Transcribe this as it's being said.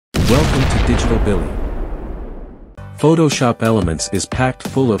Welcome to Digital Billy. Photoshop Elements is packed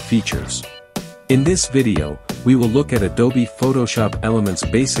full of features. In this video, we will look at Adobe Photoshop Elements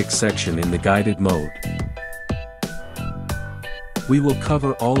Basics section in the guided mode. We will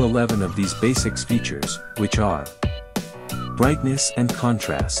cover all 11 of these basics features, which are brightness and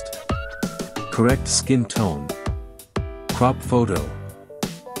contrast, correct skin tone, crop photo,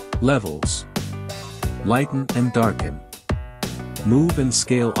 levels, lighten and darken, move and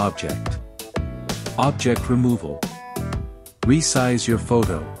scale object, object removal, resize your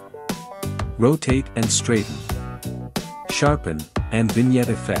photo, rotate and straighten, sharpen, and vignette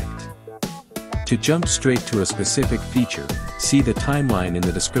effect. To jump straight to a specific feature, see the timeline in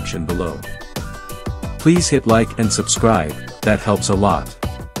the description below. Please hit like and subscribe, that helps a lot.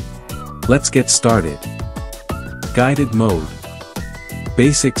 Let's get started. Guided mode.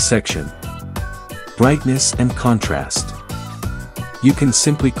 Basics section. Brightness and contrast. You can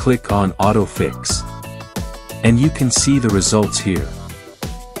simply click on Auto Fix. And you can see the results here.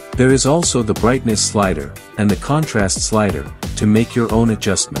 There is also the brightness slider, and the contrast slider, to make your own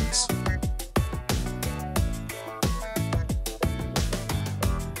adjustments.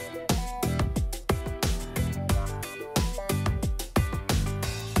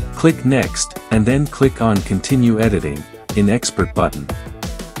 Click Next, and then click on Continue Editing, in Expert button.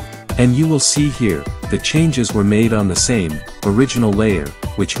 And you will see here, the changes were made on the same, original layer,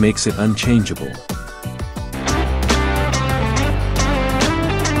 which makes it unchangeable.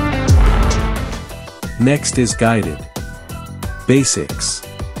 Next is Guided. Basics.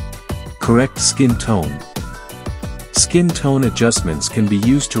 Correct skin tone. Skin tone adjustments can be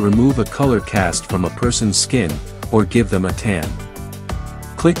used to remove a color cast from a person's skin, or give them a tan.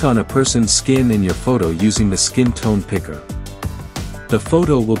 Click on a person's skin in your photo using the skin tone picker. The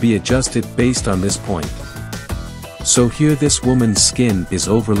photo will be adjusted based on this point. So here this woman's skin is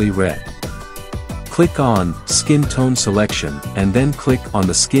overly red. Click on Skin Tone Selection and then click on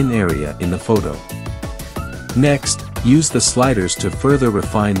the skin area in the photo. Next, use the sliders to further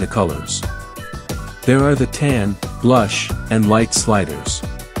refine the colors. There are the tan, blush, and light sliders.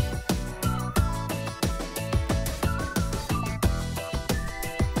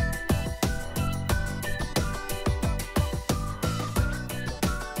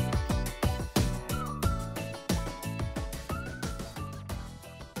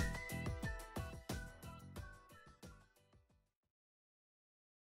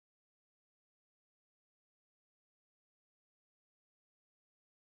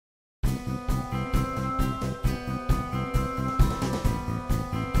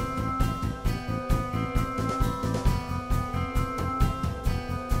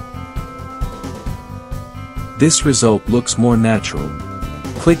 This result looks more natural.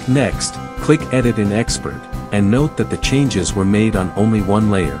 Click Next, click Edit in Expert, and note that the changes were made on only one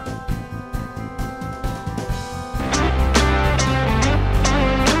layer.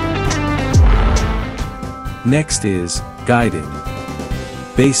 Next is Guided.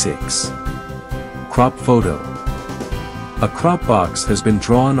 Basics. Crop photo. A crop box has been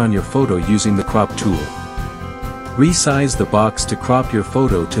drawn on your photo using the crop tool. Resize the box to crop your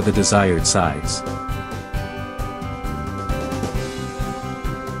photo to the desired size.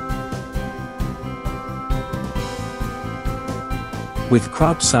 With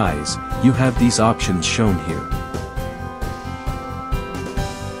crop size, you have these options shown here.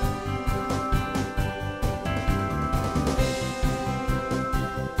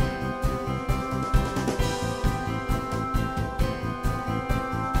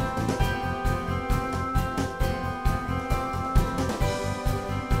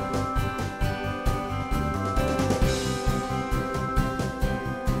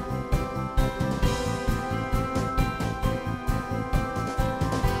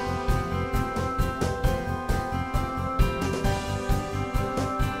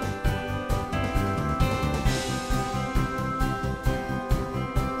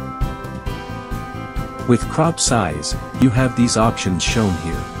 With crop size, you have these options shown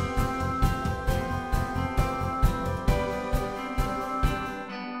here.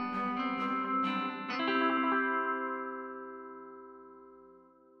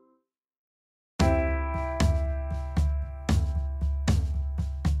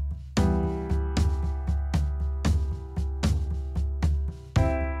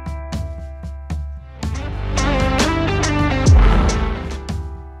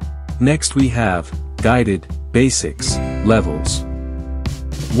 Next we have Guided, Basics, Levels.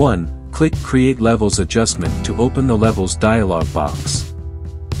 1. Click Create Levels Adjustment to open the Levels dialog box.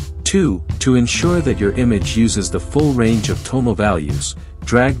 2. To ensure that your image uses the full range of tonal values,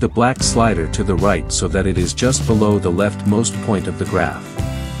 drag the black slider to the right so that it is just below the leftmost point of the graph.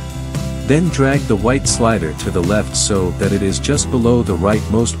 Then drag the white slider to the left so that it is just below the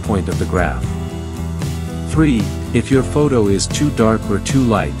rightmost point of the graph. 3. If your photo is too dark or too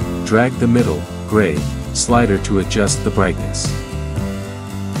light, drag the middle, gray, slider to adjust the brightness.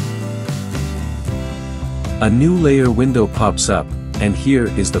 A new layer window pops up, and here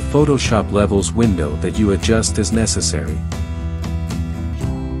is the Photoshop Levels window that you adjust as necessary.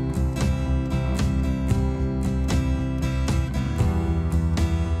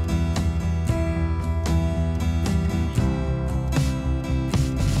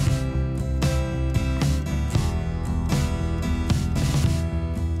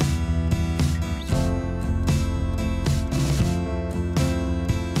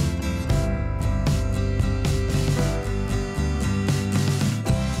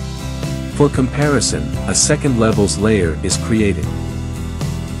 For comparison, a second Levels layer is created.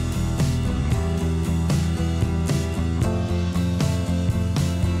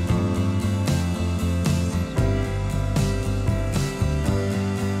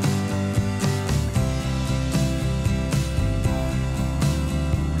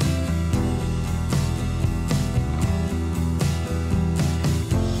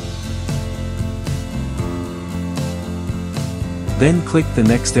 Then click the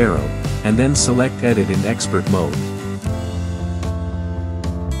next arrow, and then select Edit in Expert mode.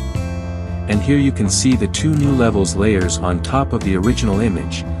 And here you can see the two new Levels layers on top of the original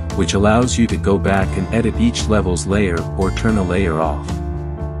image, which allows you to go back and edit each Levels layer or turn a layer off.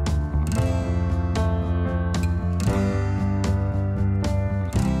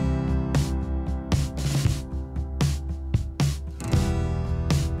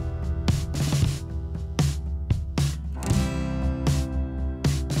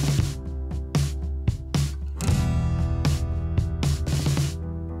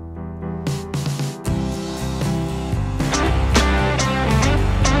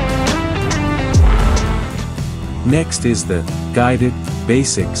 Next is the Guided,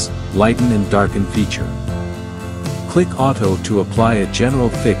 Basics, Lighten and Darken feature. Click Auto to apply a general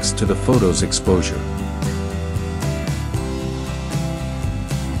fix to the photo's exposure.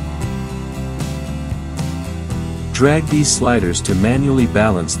 Drag these sliders to manually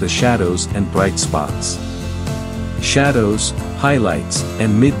balance the shadows and bright spots. Shadows, highlights,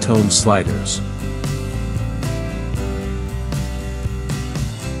 and mid-tone sliders.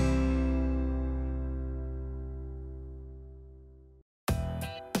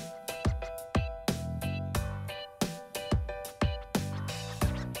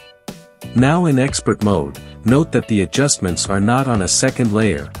 Now in Expert mode, note that the adjustments are not on a second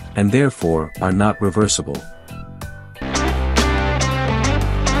layer, and therefore are not reversible.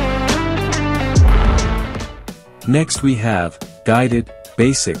 Next we have Guided,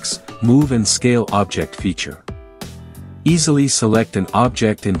 Basics, Move and Scale Object feature. Easily select an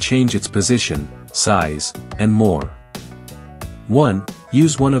object and change its position, size, and more. 1.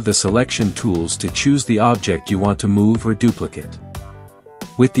 Use one of the selection tools to choose the object you want to move or duplicate.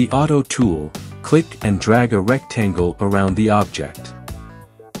 With the Auto tool, click and drag a rectangle around the object.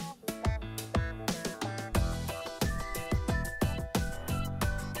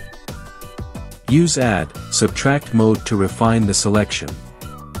 Use Add, Subtract mode to refine the selection.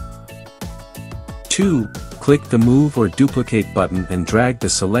 2. Click the Move or Duplicate button and drag the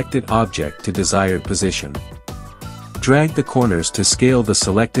selected object to desired position. Drag the corners to scale the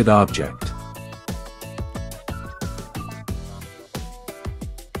selected object.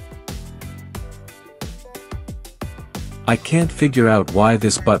 I can't figure out why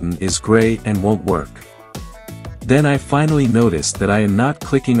this button is gray and won't work. Then I finally noticed that I am not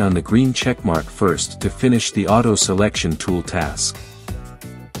clicking on the green checkmark first to finish the auto selection tool task.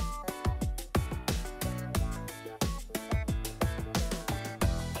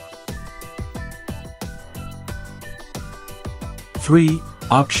 Three,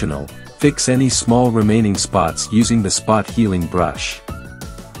 optional, fix any small remaining spots using the spot healing brush.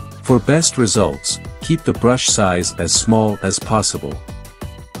 For best results, keep the brush size as small as possible.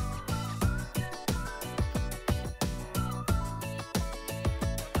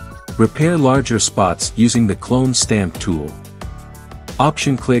 Repair larger spots using the Clone Stamp tool.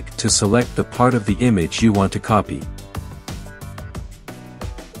 Option click to select the part of the image you want to copy.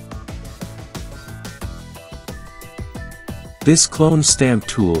 This Clone Stamp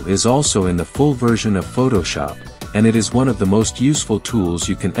tool is also in the full version of Photoshop, and it is one of the most useful tools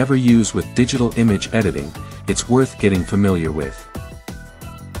you can ever use with digital image editing. It's worth getting familiar with.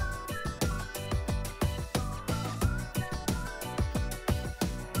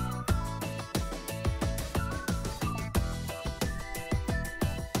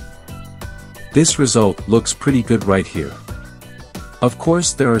 This result looks pretty good right here. Of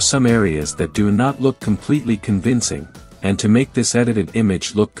course, there are some areas that do not look completely convincing, and to make this edited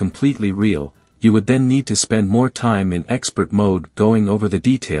image look completely real, you would then need to spend more time in expert mode going over the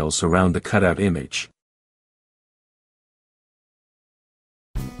details around the cutout image.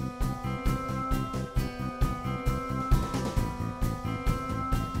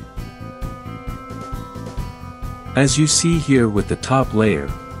 As you see here with the top layer,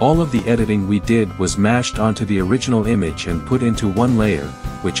 all of the editing we did was mashed onto the original image and put into one layer,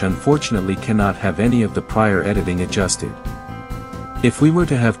 which unfortunately cannot have any of the prior editing adjusted. If we were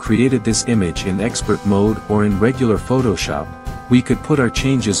to have created this image in expert mode or in regular Photoshop, we could put our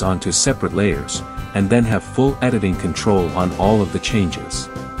changes onto separate layers, and then have full editing control on all of the changes.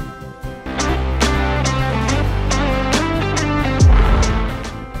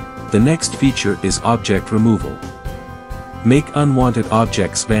 The next feature is object removal. Make unwanted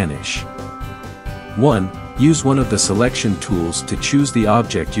objects vanish. 1. Use one of the selection tools to choose the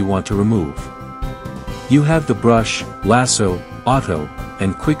object you want to remove. You have the brush, lasso, auto,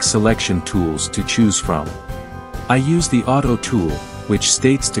 and quick selection tools to choose from. I use the auto tool, which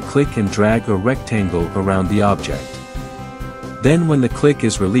states to click and drag a rectangle around the object. Then when the click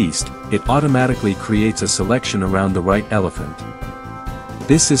is released, it automatically creates a selection around the right elephant.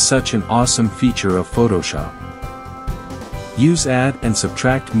 This is such an awesome feature of Photoshop. Use add and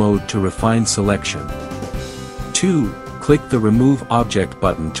subtract mode to refine selection. 2. Click the Remove Object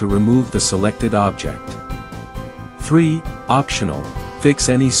button to remove the selected object. 3. Optional, fix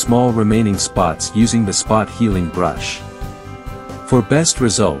any small remaining spots using the spot healing brush. For best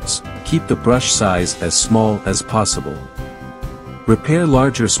results, keep the brush size as small as possible. Repair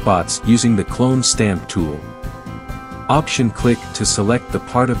larger spots using the Clone Stamp tool. Option click to select the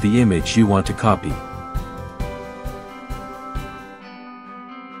part of the image you want to copy.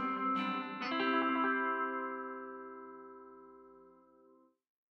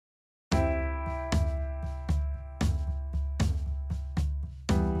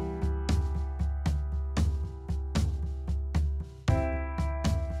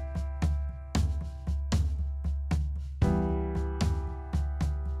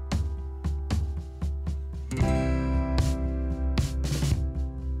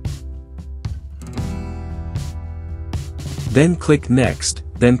 Then click Next,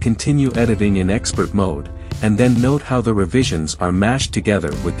 then continue editing in expert mode, and then note how the revisions are mashed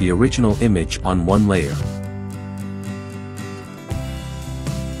together with the original image on one layer.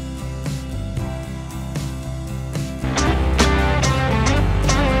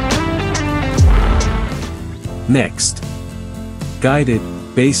 Next. Guided,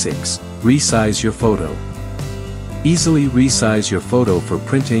 Basics, Resize your photo. Easily resize your photo for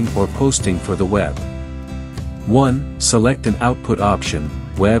printing or posting for the web. 1. Select an output option,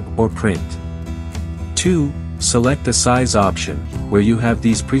 web or print. 2. Select a size option, where you have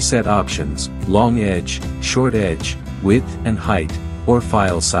these preset options, long edge, short edge, width and height, or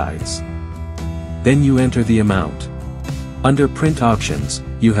file size. Then you enter the amount. Under print options,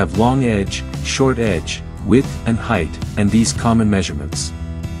 you have long edge, short edge, width and height, and these common measurements.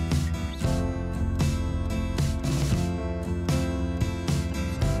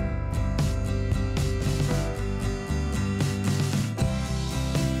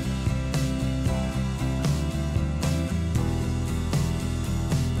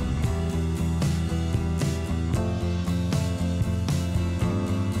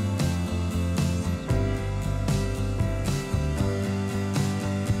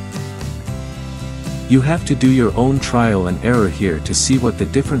 You have to do your own trial and error here to see what the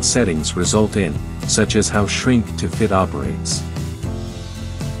different settings result in, such as how shrink to fit operates.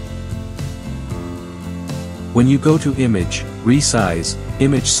 When you go to Image, Resize,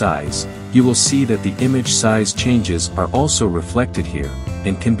 Image Size, you will see that the image size changes are also reflected here,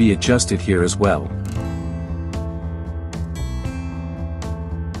 and can be adjusted here as well.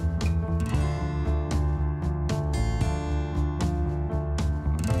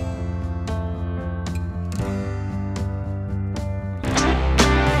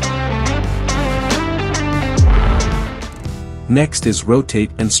 Next is Rotate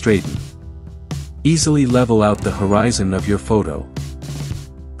and Straighten. Easily level out the horizon of your photo.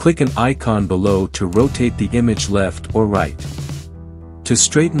 Click an icon below to rotate the image left or right. To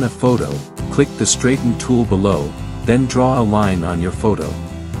straighten a photo, click the Straighten tool below, then draw a line on your photo.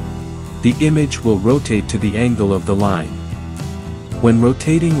 The image will rotate to the angle of the line. When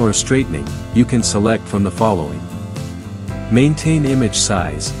rotating or straightening, you can select from the following. Maintain image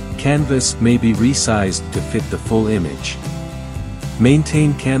size, canvas may be resized to fit the full image.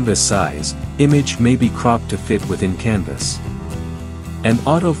 Maintain canvas size, image may be cropped to fit within canvas. And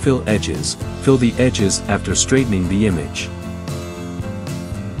autofill edges, fill the edges after straightening the image.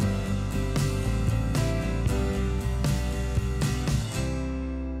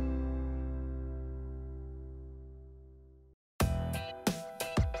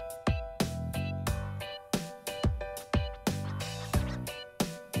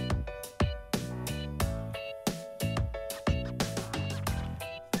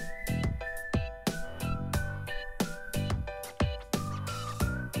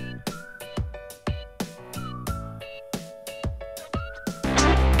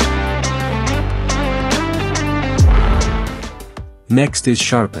 Next is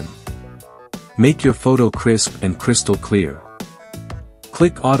Sharpen. Make your photo crisp and crystal clear.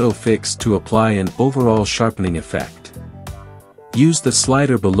 Click Auto Fix to apply an overall sharpening effect. Use the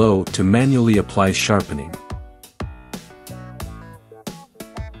slider below to manually apply sharpening.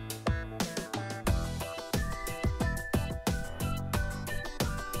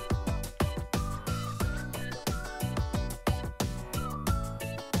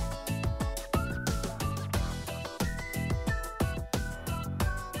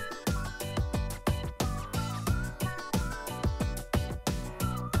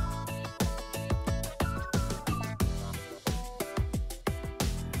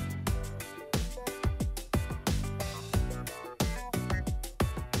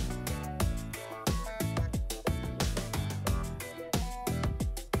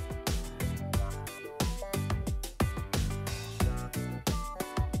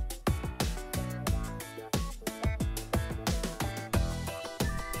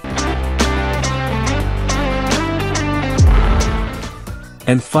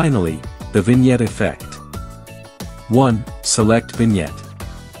 And finally, the Vignette Effect. 1. Select Vignette.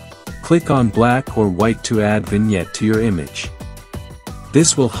 Click on black or white to add vignette to your image.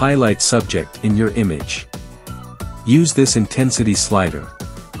 This will highlight subject in your image. Use this intensity slider.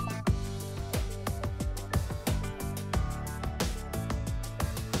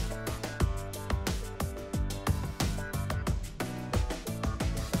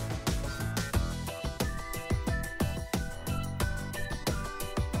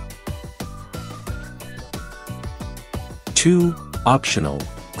 Two. Optional.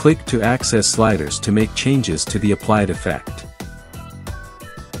 Click to access sliders to make changes to the applied effect.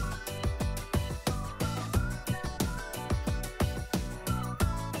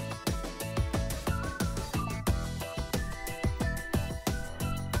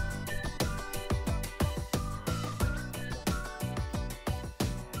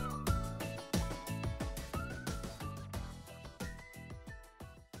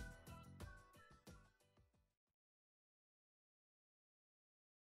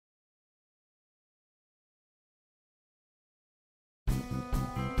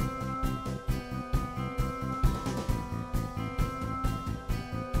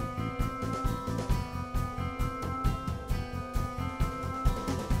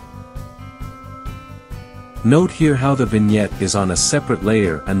 Note here how the vignette is on a separate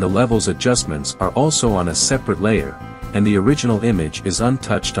layer and the levels adjustments are also on a separate layer, and the original image is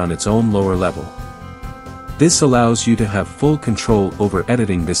untouched on its own lower level. This allows you to have full control over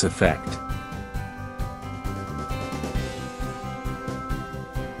editing this effect.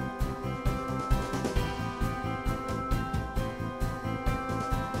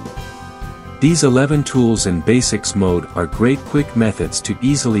 These 11 tools in Basics mode are great quick methods to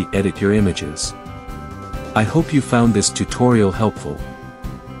easily edit your images. I hope you found this tutorial helpful.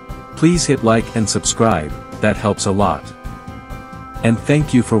 Please hit like and subscribe, that helps a lot. And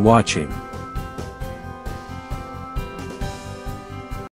thank you for watching.